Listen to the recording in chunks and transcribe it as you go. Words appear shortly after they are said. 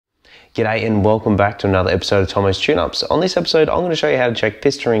G'day and welcome back to another episode of Tomo's Tune-Ups. On this episode, I'm going to show you how to check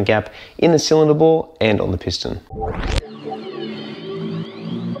piston ring gap in the cylinder bore and on the piston.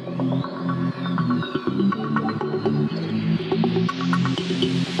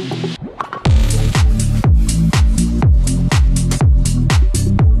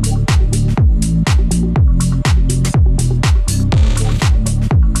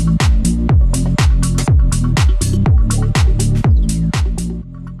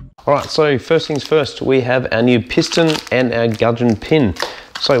 Alright, so first things first, we have our new piston and our gudgeon pin.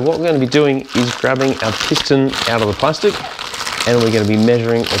 So what we're going to be doing is grabbing our piston out of the plastic and we're going to be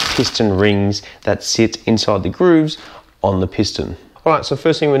measuring the piston rings that sit inside the grooves on the piston. Alright, so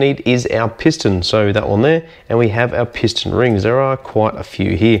first thing we need is our piston, so that one there, and we have our piston rings. There are quite a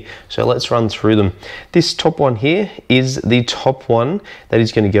few here, so let's run through them. This top one here is the top one that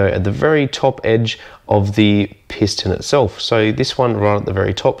is going to go at the very top edge of the piston itself. So this one right at the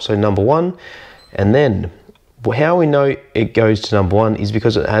very top, so number one, and then how we know it goes to number one is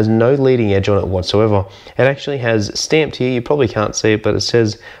because it has no leading edge on it whatsoever. It actually has stamped here, you probably can't see it, but it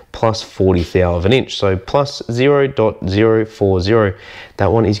says plus 40th of an inch, so plus 0.040.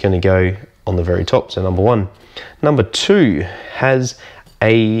 That one is going to go on the very top, so number one. Number two has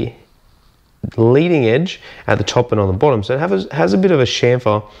a leading edge at the top and on the bottom, so it has a bit of a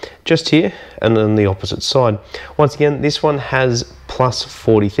chamfer just here and then the opposite side. Once again, this one has plus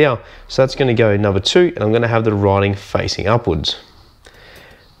 40 thou, so that's going to go number two, and I'm going to have the writing facing upwards.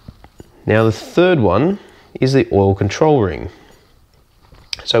 Now the third one is the oil control ring.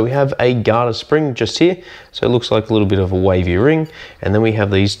 So we have a garter spring just here, so it looks like a little bit of a wavy ring, and then we have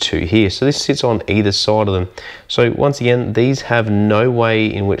these two here. So this sits on either side of them. So once again, these have no way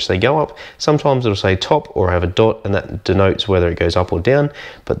in which they go up. Sometimes it'll say top or have a dot, and that denotes whether it goes up or down,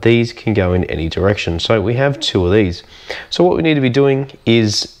 but these can go in any direction. So we have two of these. So what we need to be doing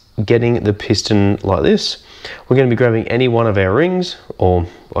is getting the piston like this. We're going to be grabbing any one of our rings, or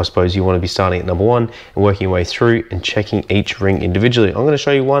I suppose you want to be starting at number one and working your way through and checking each ring individually. I'm going to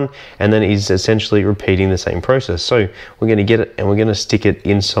show you one, and then it's essentially repeating the same process. So we're going to get it and we're going to stick it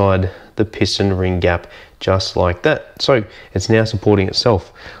inside the piston ring gap just like that. So it's now supporting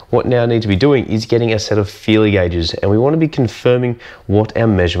itself. What now need to be doing is getting a set of feeler gauges, and we want to be confirming what our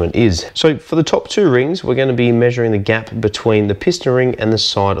measurement is. So for the top two rings, we're going to be measuring the gap between the piston ring and the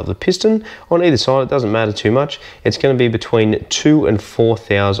side of the piston. On either side, it doesn't matter too much. It's going to be between 2 and 4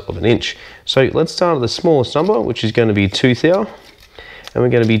 thou of an inch. So let's start at the smallest number, which is going to be 2 thou, and we're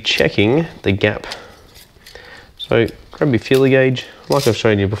going to be checking the gap. So grab your feeler gauge, like I've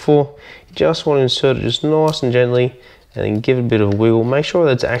shown you before. You just want to insert it just nice and gently, and then give it a bit of a wiggle. Make sure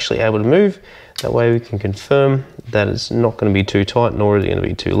that it's actually able to move. That way we can confirm that it's not going to be too tight, nor is it going to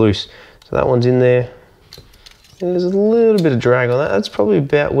be too loose. So that one's in there. And there's a little bit of drag on that. That's probably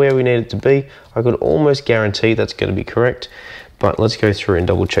about where we need it to be. I could almost guarantee that's going to be correct, but let's go through and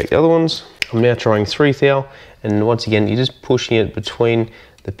double check the other ones. I'm now trying 3 thou, and once again, you're just pushing it between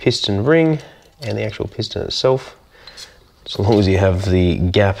the piston ring and the actual piston itself. As long as you have the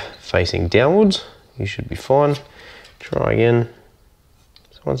gap facing downwards, you should be fine. Try again.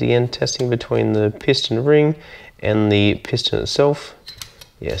 So once again, testing between the piston ring and the piston itself.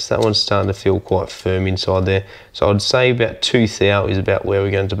 Yes, that one's starting to feel quite firm inside there. So I'd say about 2 thou is about where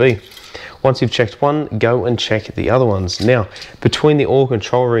we're going to be. Once you've checked one, go and check the other ones. Now, between the oil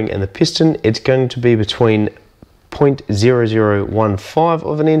control ring and the piston, it's going to be between 0.0015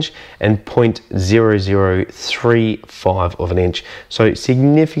 of an inch and 0.0035 of an inch. So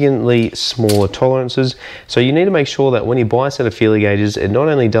significantly smaller tolerances. So you need to make sure that when you buy a set of feeler gauges, it not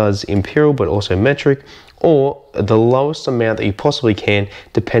only does imperial but also metric, or the lowest amount that you possibly can,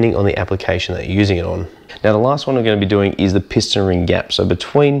 depending on the application that you're using it on. Now the last one we're going to be doing is the piston ring gap. So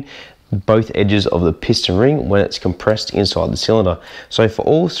between both edges of the piston ring when it's compressed inside the cylinder. So for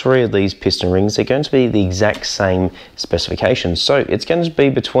all three of these piston rings, they're going to be the exact same specifications. So it's going to be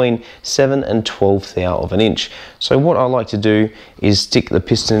between 7 and 12 thou of an inch. So what I like to do is stick the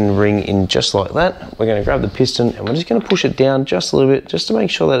piston ring in just like that. We're going to grab the piston and we're just going to push it down just a little bit, just to make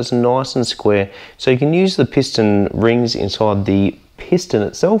sure that it's nice and square. So you can use the piston rings inside the piston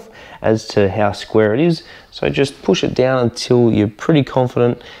itself as to how square it is. So just push it down until you're pretty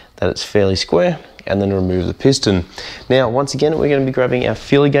confident that it's fairly square, and then remove the piston. Now, once again, we're going to be grabbing our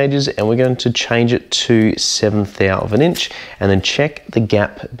feeler gauges and we're going to change it to 7 thou of an inch, and then check the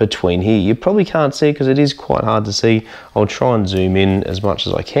gap between here. You probably can't see because it is quite hard to see. I'll try and zoom in as much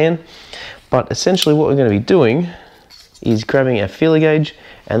as I can. But essentially what we're going to be doing is grabbing our feeler gauge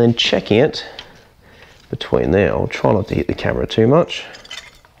and then checking it between there. I'll try not to hit the camera too much.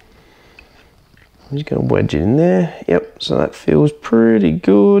 I'm just going to wedge it in there. Yep, so that feels pretty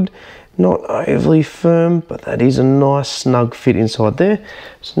good. Not overly firm, but that is a nice snug fit inside there.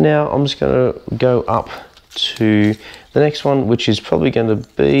 So now I'm just going to go up to the next one, which is probably going to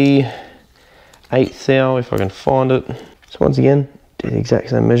be 1/8 thou if I can find it. So once again, do the exact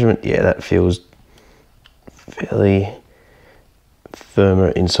same measurement. Yeah, that feels fairly firmer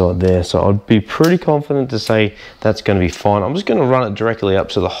inside there. So I'd be pretty confident to say that's going to be fine. I'm just going to run it directly up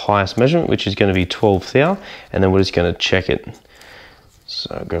to the highest measurement, which is going to be 12 thou, and then we're just going to check it.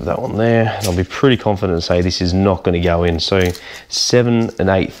 So grab that one there, and I'll be pretty confident to say this is not going to go in. So 7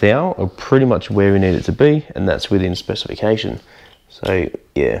 1/8 thou are pretty much where we need it to be, and that's within specification. So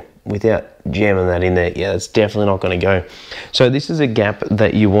yeah, without jamming that in there, yeah, it's definitely not going to go. So this is a gap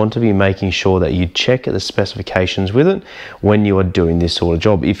that you want to be making sure that you check the specifications with it when you are doing this sort of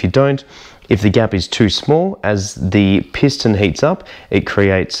job. If you don't, if the gap is too small, as the piston heats up, it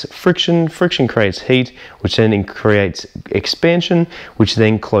creates friction. Friction creates heat, which then creates expansion, which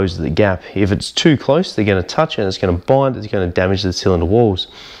then closes the gap. If it's too close, they're going to touch and it's going to bind, it's going to damage the cylinder walls.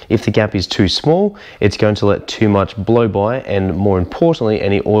 If the gap is too small, it's going to let too much blow by, and more importantly,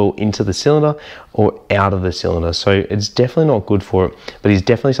 any oil into the cylinder or out of the cylinder. So it's definitely not good for it, but it's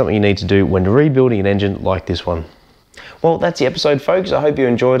definitely something you need to do when rebuilding an engine like this one. Well, that's the episode, folks. I hope you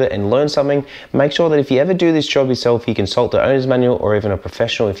enjoyed it and learned something. Make sure that if you ever do this job yourself, you consult the owner's manual or even a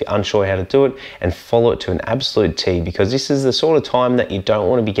professional if you're unsure how to do it, and follow it to an absolute T, because this is the sort of time that you don't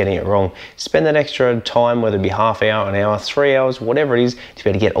want to be getting it wrong. Spend that extra time, whether it be half hour, an hour, 3 hours, whatever it is, to be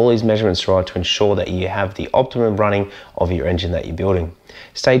able to get all these measurements right to ensure that you have the optimum running of your engine that you're building.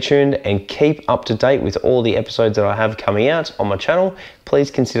 Stay tuned and keep up to date with all the episodes that I have coming out on my channel. Please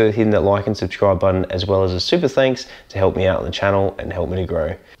consider hitting that like and subscribe button, as well as a super thanks to help me out on the channel and help me to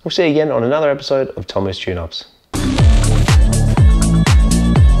grow. We'll see you again on another episode of Tomo's Tune Ups.